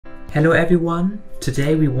Hello everyone!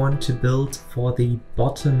 Today we want to build for the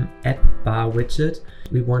BottomAppBar widget.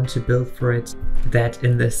 We want to build for it that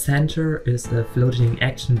in the center is a floating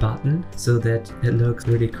action button so that it looks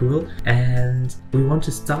really cool. And we want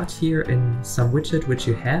to start here in some widget which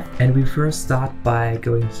you have. And we first start by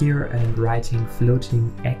going here and writing floating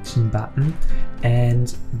action button.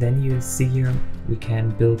 And then you see here we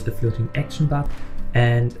can build a floating action button.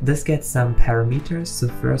 And this gets some parameters. So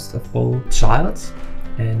first of all, child.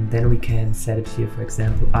 And then we can set it here, for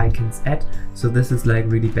example, icons at. So this is like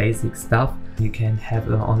really basic stuff. You can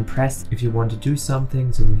have on press if you want to do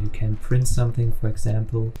something, so you can print something, for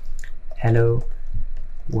example, hello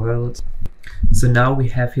world. So now we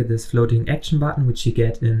have here this floating action button, which you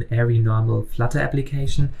get in every normal Flutter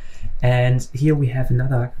application. And here we have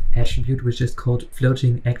another attribute, which is called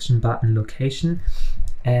floating action button location.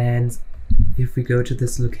 And if we go to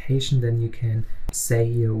this location, then you can say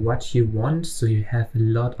here what you want. So you have a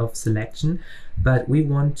lot of selection, but we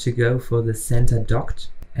want to go for the center docked.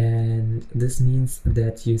 And this means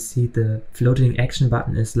that you see the floating action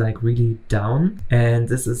button is like really down. And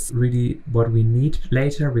this is really what we need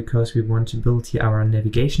later, because we want to build here our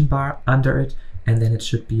navigation bar under it. And then it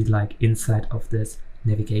should be like inside of this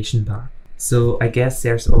navigation bar. So I guess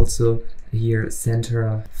there's also here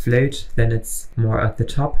center float, then it's more at the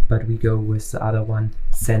top, but we go with the other one,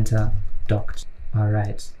 center docked. All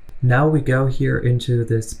right. Now we go here into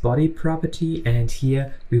this body property, and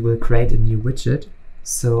here we will create a new widget.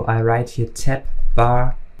 So I write here tab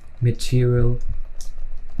bar material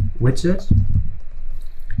widget.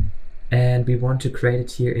 And we want to create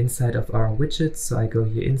it here inside of our widget. So I go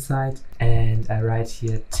here inside and I write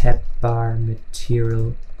here tab bar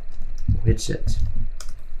material widget.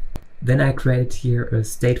 Then I created here a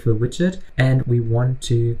stateful widget, and we want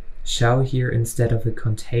to show here, instead of a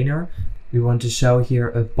container, we want to show here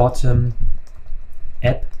a bottom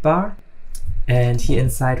app bar. And here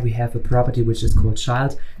inside we have a property which is called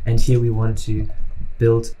child, and here we want to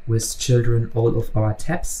build with children all of our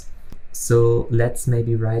tabs. So let's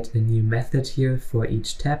maybe write a new method here for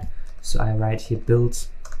each tab. So I write here build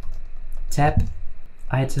tab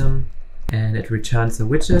item, and it returns a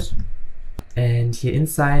widget. And here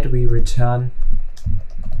inside we return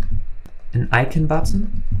an icon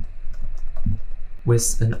button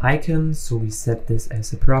with an icon. So we set this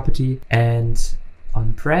as a property, and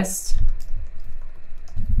on pressed.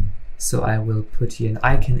 So I will put here an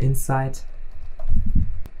icon inside,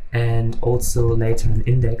 and also later an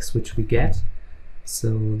index which we get. So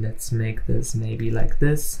let's make this maybe like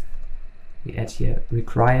this. We add here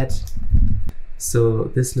required.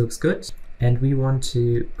 So this looks good. And we want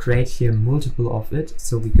to create here multiple of it.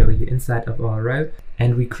 So we go here inside of our row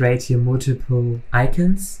and we create here multiple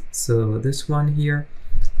icons. So this one here,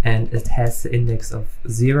 and it has the index of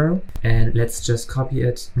 0. And let's just copy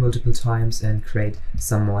it multiple times and create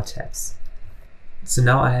some more tabs. So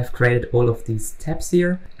now I have created all of these tabs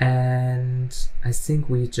here, and I think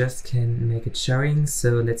we just can make it showing.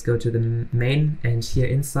 So let's go to the main, and here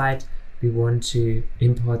inside we want to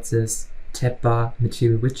import this tab bar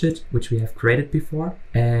material widget which we have created before,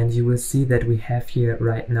 and you will see that we have here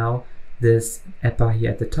right now this app bar here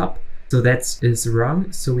at the top. So that is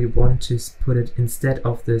wrong, so we want to put it instead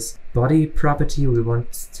of this body property, we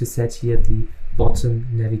want to set here the bottom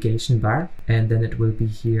navigation bar, and then it will be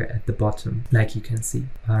here at the bottom, like you can see.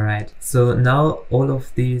 All right, so now all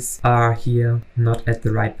of these are here not at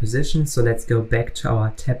the right position, so let's go back to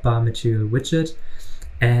our tab bar material widget.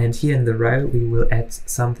 And here in the row, we will add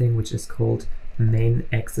something which is called main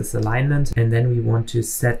axis alignment. And then we want to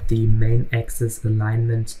set the main axis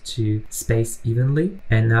alignment to space evenly.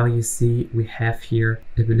 And now you see we have here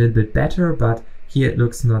a little bit better, but here it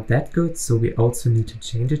looks not that good. So we also need to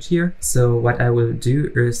change it here. So what I will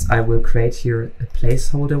do is I will create here a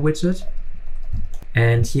placeholder widget.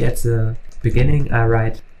 And here at the beginning, I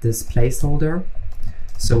write this placeholder.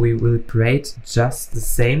 So we will create just the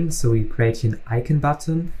same. So we create here an icon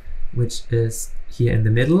button, which is here in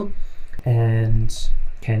the middle, and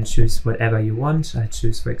can choose whatever you want. I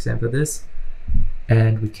choose, for example, this,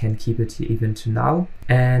 and we can keep it here even to null.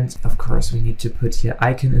 And of course we need to put here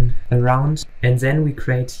icon in around, and then we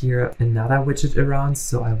create here another widget around.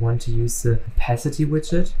 So I want to use the opacity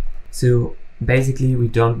widget. So basically we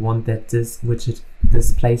don't want that this widget,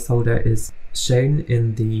 this placeholder, is shown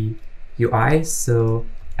in the UI, so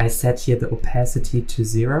I set here the opacity to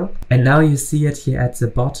 0. And now you see it here at the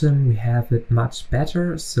bottom, we have it much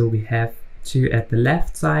better. So we have 2 at the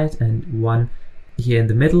left side and 1 here in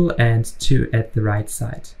the middle and 2 at the right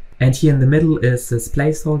side. And here in the middle is this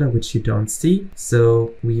placeholder which you don't see.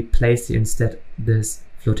 So we place here instead this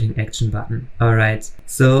floating action button. Alright,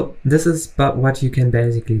 so this is what you can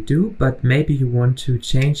basically do, but maybe you want to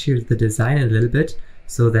change here the design a little bit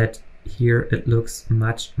so that here it looks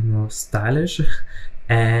much more stylish.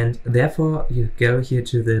 And therefore you go here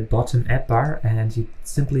to the bottom app bar and you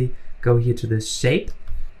simply go here to this shape,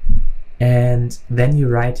 and then you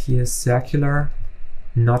write here circular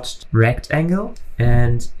notched rectangle.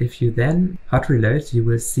 And if you then hot reload, you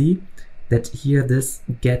will see that here this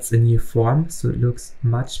gets a new form, so it looks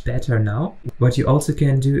much better now. What you also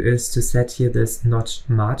can do is to set here this notched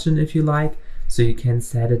margin if you like, so you can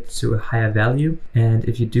set it to a higher value. And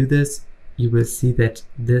if you do this, you will see that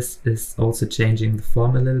this is also changing the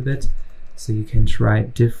form a little bit, so you can try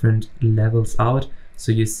different levels out.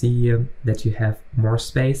 So you see here that you have more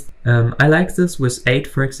space. I like this with 8,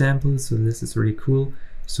 for example, so this is really cool.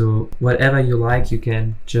 So whatever you like, you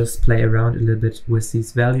can just play around a little bit with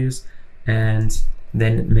these values, and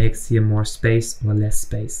then it makes here more space or less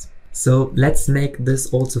space. So let's make this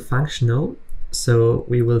also functional. So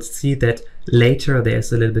we will see that later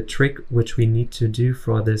there's a little bit trick which we need to do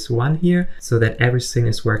for this one here so that everything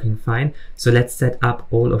is working fine. So let's set up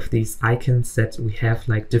all of these icons that we have,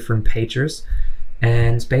 like different pages.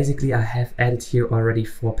 And basically I have added here already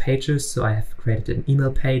 4 pages. So I have created an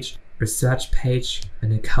email page, a search page,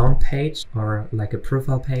 an account page, or like a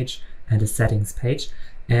profile page, and a settings page.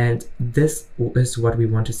 And this is what we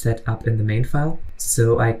want to set up in the main file.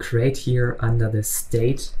 So I create here under the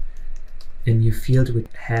state a new field which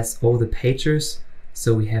has all the pages.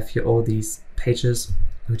 So we have here all these pages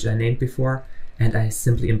which I named before, and I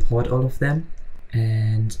simply import all of them.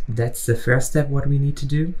 And that's the first step what we need to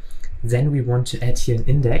do. Then we want to add here an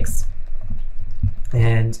index,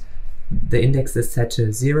 and the index is set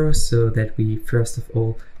to 0, so that we first of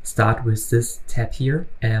all start with this tab here,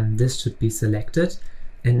 and this should be selected.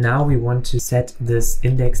 And now we want to set this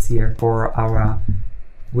index here for our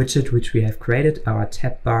widget which we have created, our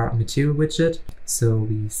tab bar material widget. So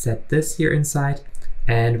we set this here inside,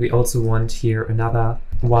 and we also want here another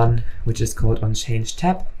one which is called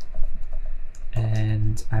onChangeTab,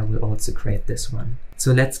 and I will also create this one.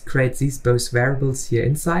 So let's create these both variables here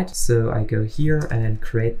inside. So I go here and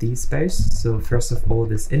create these both. So first of all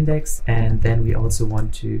this index, and then we also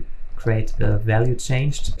want to create a value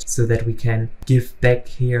changed so that we can give back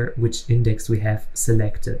here which index we have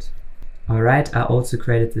selected. Alright, I also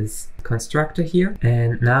created this constructor here,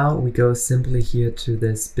 and now we go simply here to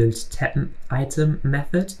this build tab item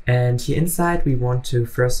method, and here inside we want to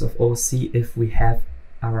first of all see if we have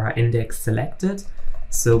our index selected.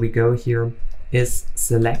 So we go here is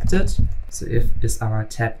selected. So if our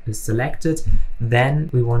tab is selected, then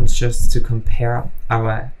we want just to compare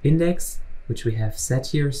our index which we have set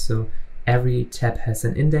here. So every tab has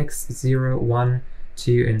an index 0, 1,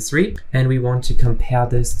 2, and 3, and we want to compare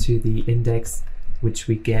this to the index which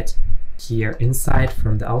we get here inside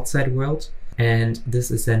from the outside world, and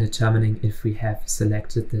this is then determining if we have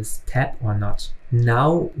selected this tab or not.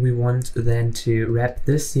 Now we want then to wrap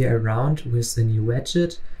this here around with a new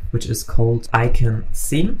widget which is called icon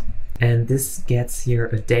theme, and this gets here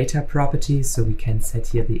a data property, so we can set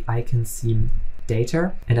here the icon theme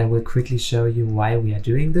data, and I will quickly show you why we are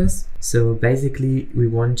doing this. So basically we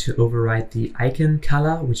want to override the icon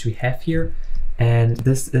color which we have here, and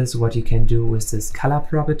this is what you can do with this color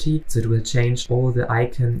property. So it will change all the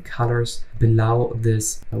icon colors below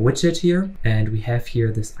this widget here, and we have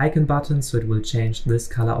here this icon button, so it will change this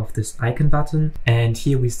color of this icon button. And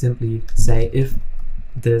here we simply say if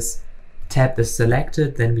this tab is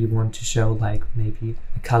selected, then we want to show like maybe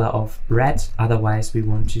a color of red, otherwise we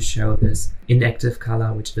want to show this inactive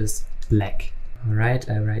color which is black. Alright,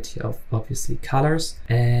 I write here obviously colors,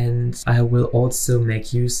 and I will also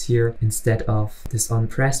make use here, instead of this on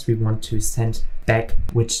pressed, we want to send back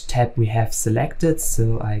which tab we have selected.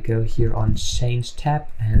 So I go here on change tab,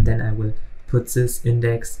 and then I will put this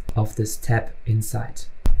index of this tab inside,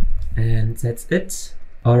 and that's it.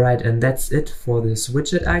 Alright, and that's it for this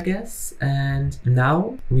widget, I guess. And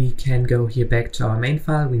now we can go here back to our main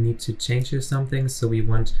file. We need to change here something, so we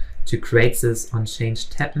want to create this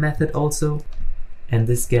onChangeTab method also, and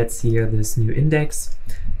this gets here this new index.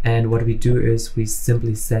 And what we do is we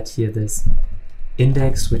simply set here this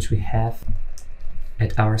index which we have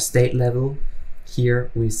at our state level.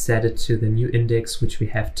 Here we set it to the new index which we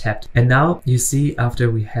have tapped. And now you see,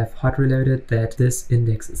 after we have hot reloaded, that this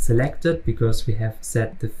index is selected because we have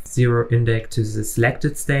set the 0 index to the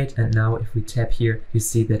selected state. And now if we tap here, you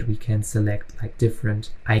see that we can select like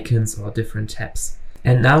different icons or different tabs.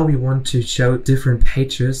 And now we want to show different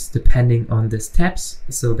pages depending on these tabs.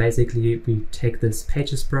 So basically we take this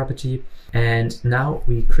pages property And now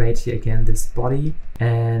we create here again this body,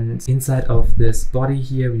 and inside of this body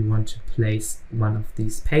here we want to place one of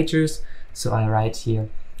these pages. So I write here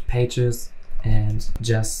pages and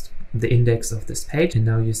just the index of this page, and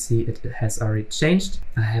now you see it has already changed.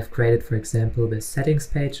 I have created, for example, the settings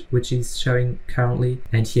page which is showing currently,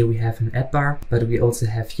 and here we have an app bar, but we also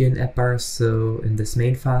have here an app bar, so in this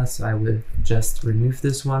main file, so I will just remove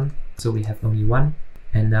this one, so we have only one.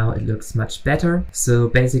 And now it looks much better. So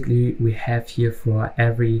basically we have here for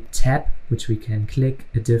every tab which we can click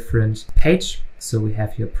a different page. So we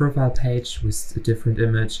have here profile page with a different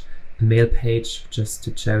image, a mail page, just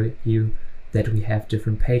to show you that we have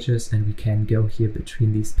different pages and we can go here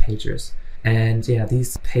between these pages. And yeah,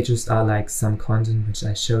 these pages are like some content which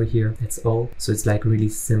I show here, that's all. So it's like really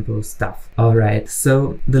simple stuff. Alright,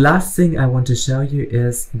 so the last thing I want to show you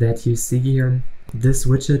is that you see here this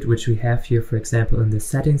widget which we have here, for example, in the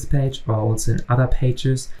settings page or also in other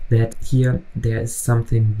pages, that here there is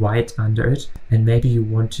something white under it, and maybe you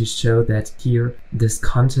want to show that here this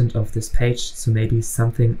content of this page, so maybe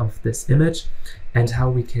something of this image. And how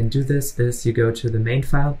we can do this is you go to the main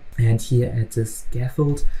file, and here at this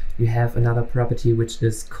scaffold you have another property which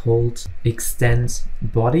is called extend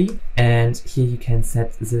body, and here you can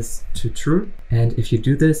set this to true. And if you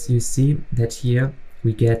do this, you see that here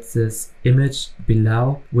we get this image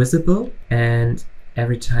below visible, and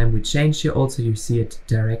every time we change here also you see it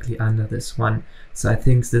directly under this one. So I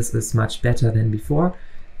think this is much better than before.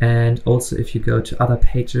 And also if you go to other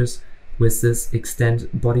pages with this extend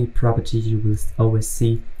body property, you will always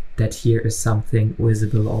see that here is something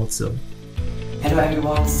visible also. Hello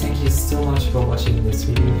everyone, thank you so much for watching this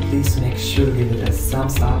video. Please make sure to give it a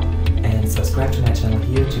thumbs up and subscribe to my channel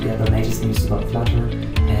here to get the latest news about Flutter,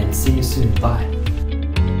 and see you soon. Bye!